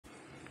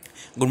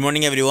Good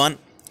morning, everyone.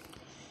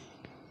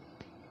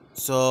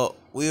 So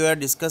we were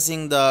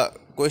discussing the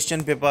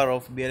question paper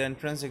of B.Ed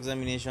entrance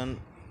examination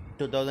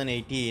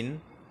 2018.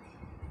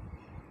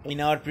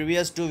 In our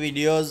previous two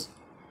videos,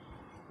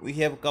 we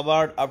have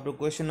covered up to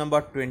question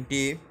number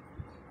 20,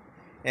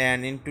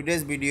 and in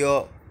today's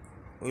video,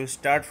 we will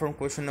start from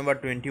question number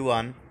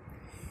 21.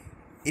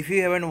 If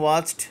you haven't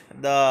watched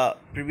the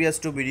previous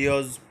two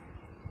videos,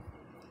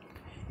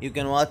 you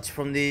can watch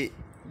from the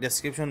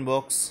description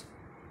box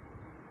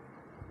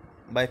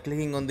by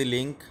clicking on the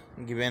link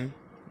given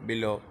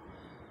below.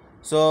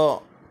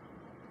 So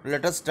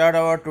let us start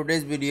our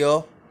today's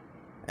video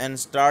and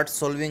start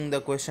solving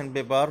the question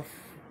paper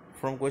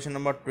from question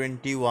number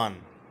 21.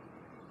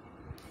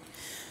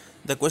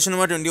 The question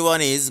number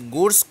 21 is,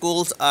 good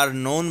schools are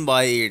known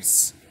by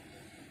its.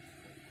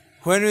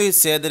 When we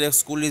say that a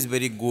school is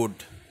very good,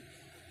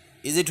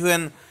 is it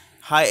when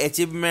high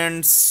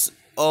achievements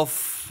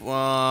of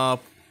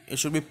it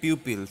should be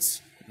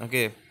pupils?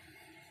 Okay.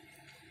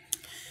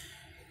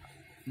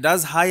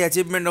 Does high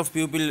achievement of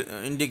pupil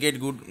indicate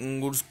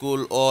good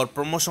school, or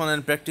promotion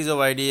and practice of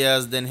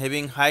ideas, then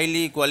having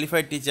highly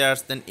qualified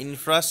teachers, then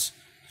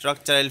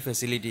infrastructural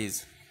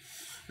facilities?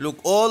 Look,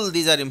 all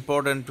these are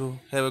important to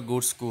have a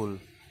good school.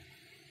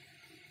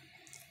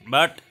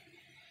 But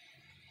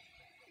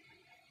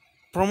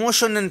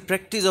promotion and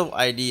practice of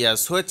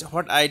ideas,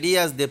 what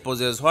ideas they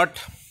possess, what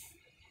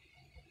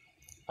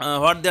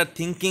their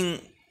thinkings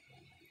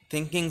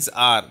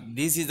are,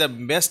 this is the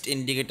best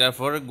indicator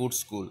for a good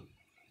school.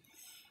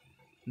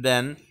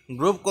 Then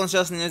group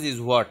consciousness is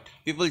what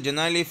people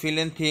generally feel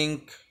and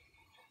think.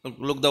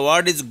 Look, the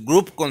word is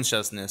group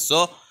consciousness.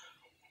 So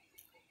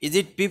is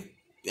it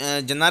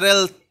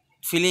general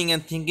feeling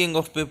and thinking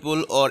of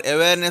people, or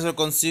awareness or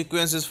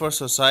consequences for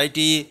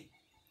society,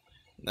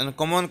 then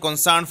common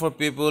concern for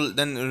people,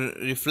 then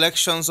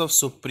reflections of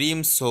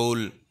supreme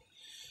soul?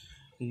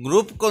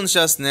 Group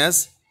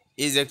consciousness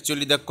is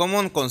actually the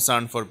common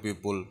concern for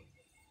people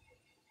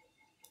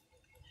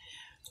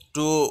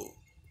to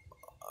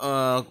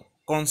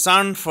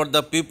concern for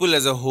the people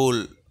as a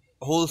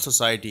whole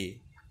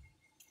society.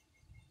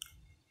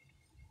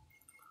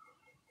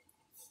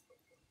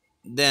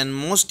 Then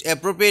most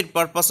appropriate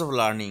purpose of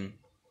learning,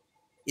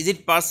 is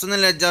it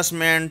personal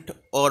adjustment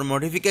or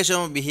modification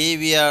of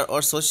behavior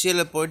or social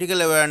or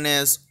political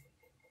awareness,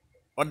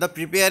 or the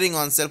preparing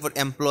oneself for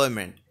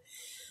employment?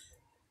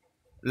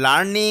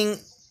 Learning,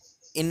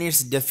 in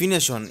its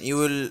definition, you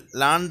will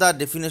learn the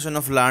definition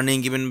of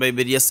learning given by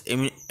various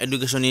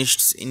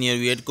educationists in your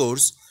B.Ed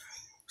course.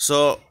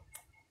 So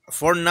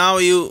for now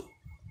you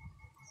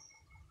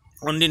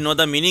only know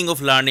the meaning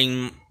of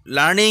learning.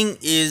 Learning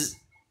is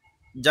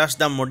just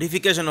the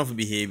modification of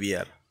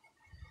behavior.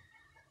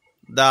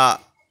 The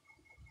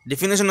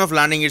definition of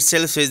learning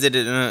itself says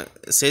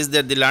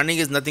that the learning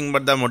is nothing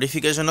but the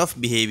modification of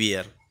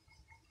behavior.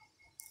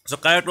 So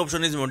correct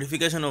option is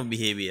modification of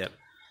behavior.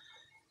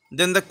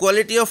 Then the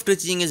quality of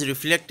teaching is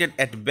reflected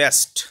at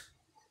best.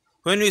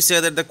 When we say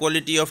that the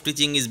quality of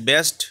teaching is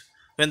best,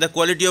 when the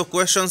quality of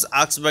questions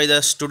asked by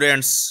the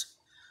students,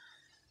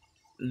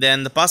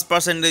 then the pass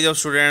percentage of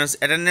students,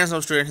 attendance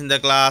of students in the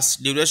class,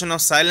 duration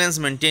of silence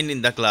maintained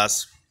in the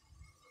class.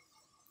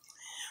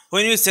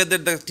 When we say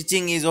that the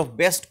teaching is of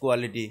best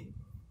quality,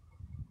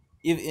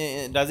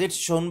 does it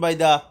shown by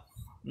the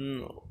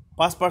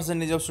pass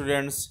percentage of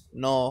students?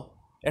 No.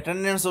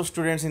 Attendance of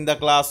students in the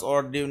class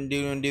or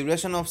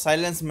duration of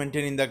silence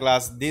maintained in the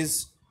class,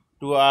 these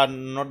two are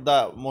not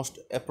the most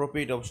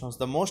appropriate options.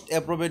 The most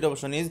appropriate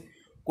option is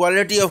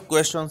quality of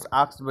questions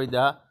asked by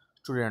the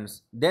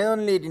students. Then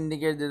only it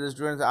indicates that the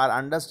students are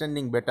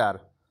understanding better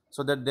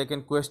so that they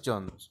can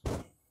question.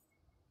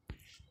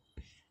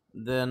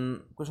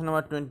 Then question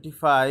number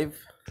 25,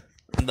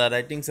 the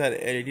writings are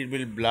a little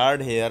bit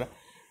blurred here.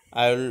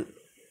 I will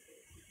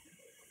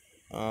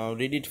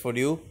read it for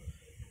you.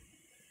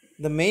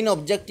 The main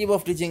objective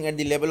of teaching at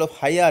the level of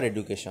higher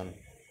education.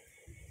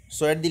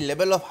 So at the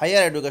level of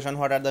higher education,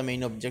 what are the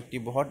main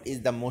objective? What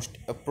is the most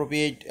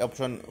appropriate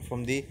option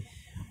from the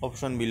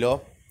option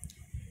below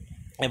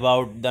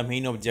about the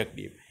main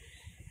objective?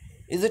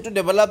 Is it to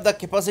develop the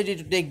capacity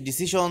to take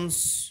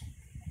decisions,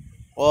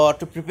 or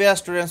to prepare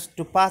students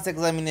to pass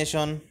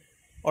examination,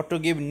 or to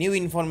give new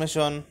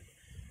information,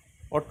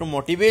 or to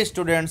motivate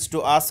students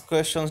to ask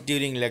questions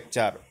during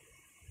lecture?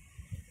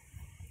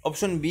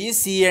 Option B,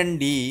 C and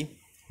D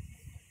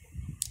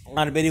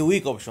are very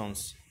weak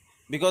options,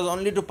 because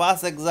only to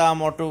pass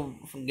exam or to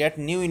get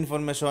new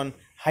information,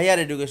 higher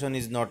education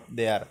is not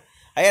there.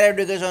 Higher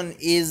education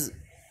is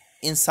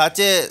in such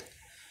a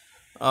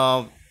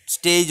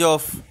stage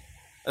of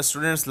a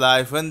student's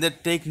life when they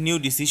take new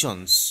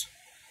decisions.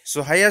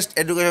 So highest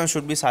education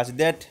should be such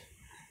that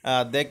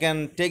they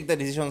can take the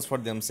decisions for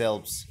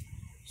themselves.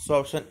 So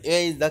option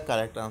A is the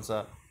correct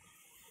answer.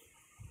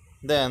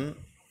 Then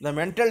the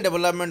mental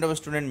development of a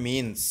student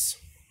means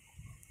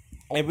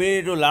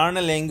ability to learn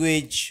a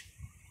language,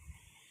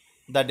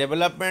 the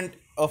development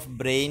of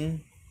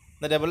brain,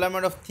 the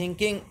development of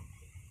thinking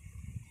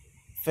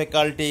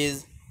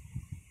faculties,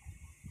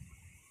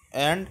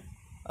 and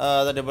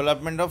the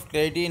development of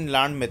clarity in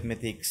learned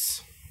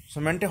mathematics.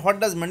 So, what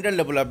does mental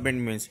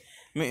development means?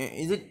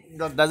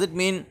 Does it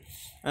mean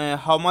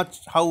how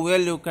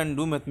well you can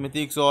do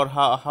mathematics, or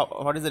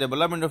what is the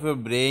development of your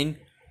brain?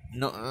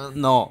 No,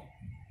 no.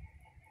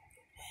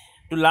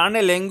 To learn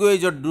a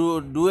language or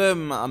do a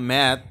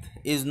math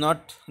is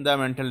not the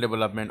mental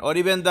development, or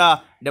even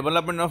the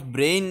development of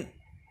brain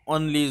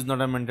only is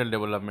not a mental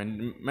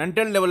development.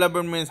 Mental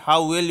development means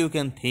how well you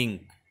can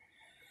think.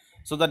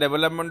 So the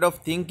development of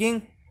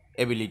thinking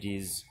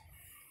abilities.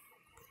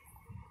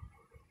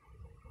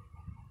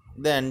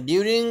 Then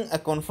during a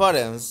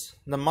conference,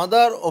 the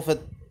mother of a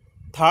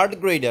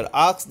third grader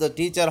asks the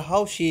teacher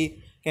how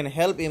she can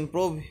help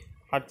improve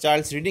her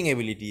child's reading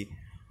ability.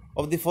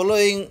 Of the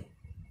following,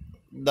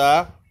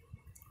 the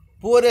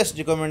poorest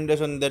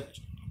recommendation that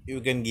you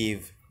can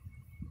give.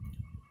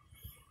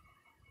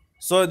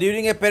 So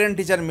during a parent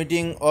teacher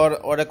meeting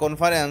or a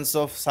conference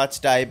of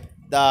such type,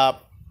 the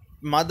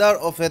mother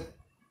of a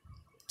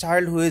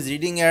child who is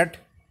reading at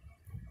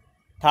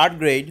third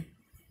grade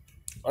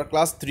or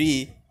class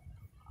 3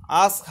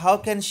 asks how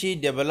can she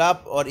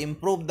develop or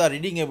improve the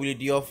reading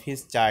ability of her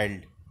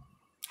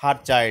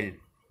child.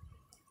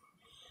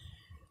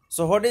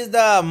 So what is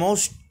the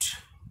most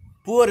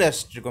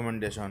poorest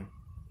recommendation?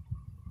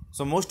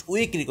 So most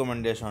weak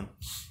recommendation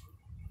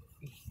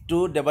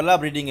to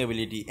develop reading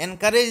ability.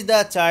 Encourage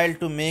the child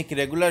to make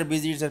regular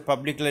visits at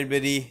public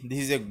library. This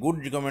is a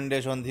good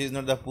recommendation. This is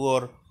not the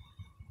poor.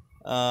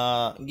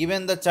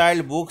 Given the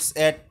child books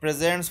at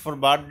presents for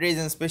birthdays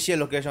and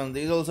special occasions.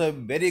 This is also a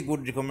very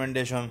good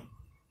recommendation.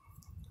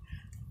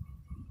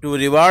 To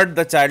reward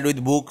the child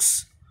with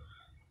books.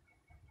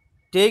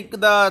 Take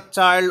the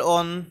child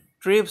on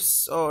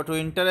trips or to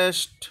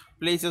interest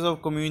places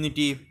of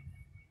community.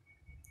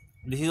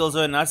 This is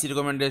also a nursery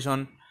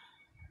recommendation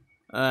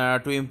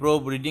to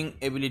improve reading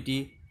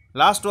ability.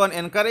 Last one,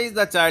 encourage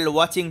the child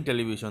watching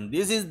television.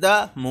 This is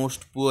the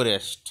most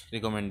poorest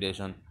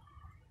recommendation,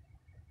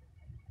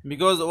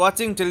 because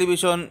watching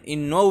television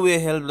in no way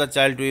helps the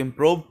child to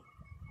improve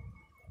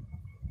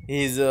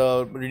his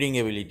reading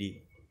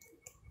ability.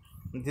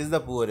 This is the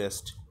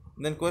poorest.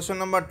 Then question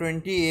number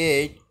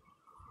 28.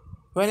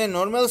 When a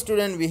normal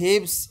student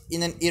behaves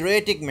in an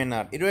erratic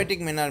manner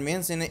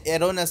means in an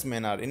erroneous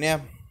manner, in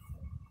a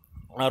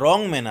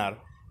wrong manner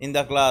in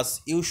the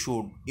class, you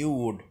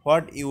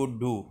would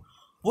do?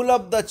 Pull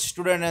up the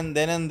student and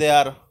then and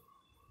there.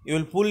 You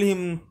will pull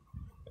him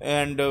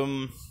and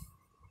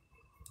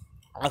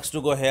ask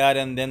to go here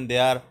and then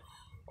there,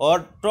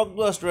 or talk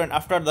to the student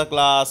after the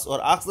class,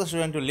 or ask the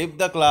student to leave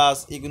the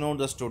class, ignore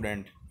the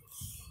student.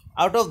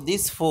 Out of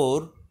these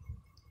four,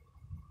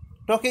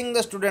 talking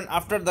the student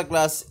after the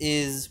class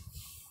is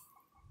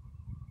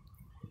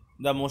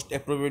the most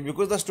appropriate,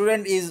 because the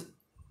student is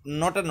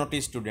not a naughty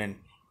student.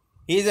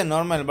 He is a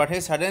normal, but he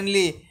is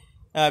suddenly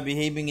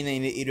behaving in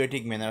an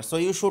erratic manner. So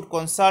you should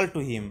consult to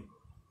him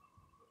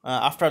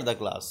after the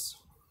class.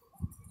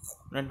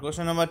 And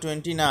question number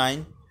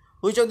 29.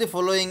 Which of the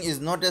following is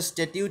not a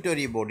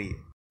statutory body?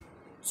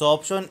 So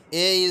option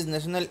A is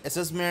National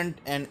Assessment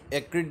and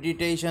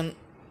Accreditation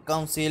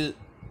Council,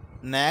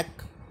 NAC.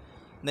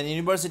 Then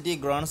University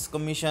Grants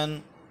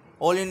Commission,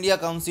 All India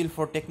Council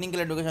for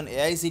Technical Education,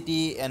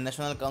 AICTE, and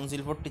National Council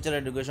for Teacher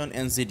Education,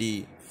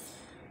 NCTE.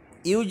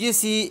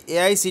 UGC,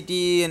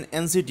 AICTE, and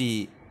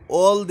NCTE,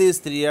 all these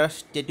three are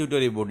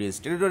statutory bodies.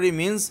 Statutory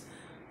means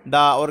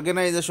the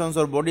organizations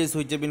or bodies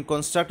which have been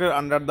constructed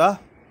under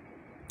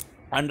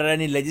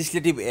any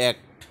legislative act.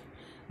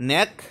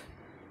 NAC,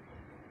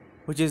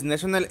 which is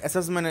National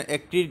Assessment and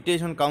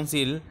Accreditation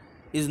Council,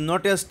 is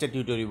not a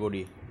statutory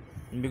body,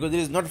 because it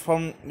is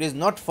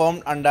not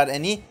formed under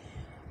any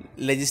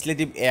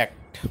legislative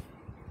act.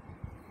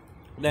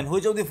 Then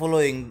which of the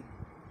following,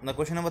 the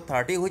question number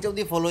 30, which of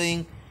the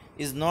following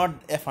is not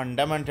a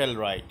fundamental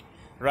right?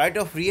 Right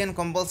of free and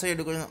compulsory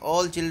education,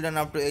 all children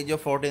up to age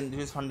of 14,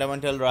 this is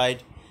fundamental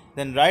right.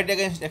 Then right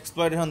against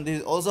exploitation, this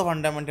is also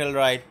fundamental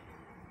right.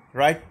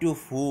 Right to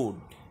food,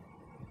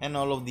 and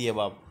all of the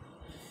above.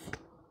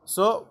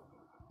 So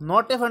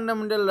not a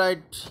fundamental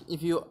right.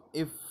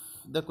 If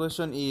the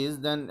question is,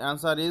 then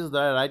answer is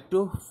the right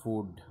to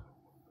food.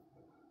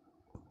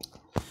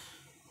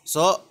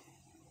 So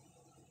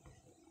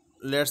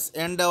let's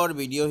end our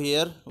video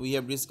here. We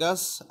have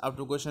discussed up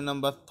to question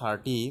number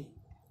 30,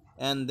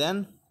 and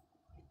then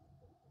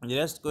the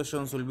rest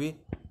questions will be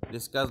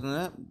discussed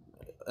in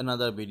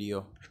another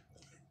video.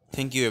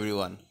 Thank you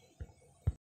everyone.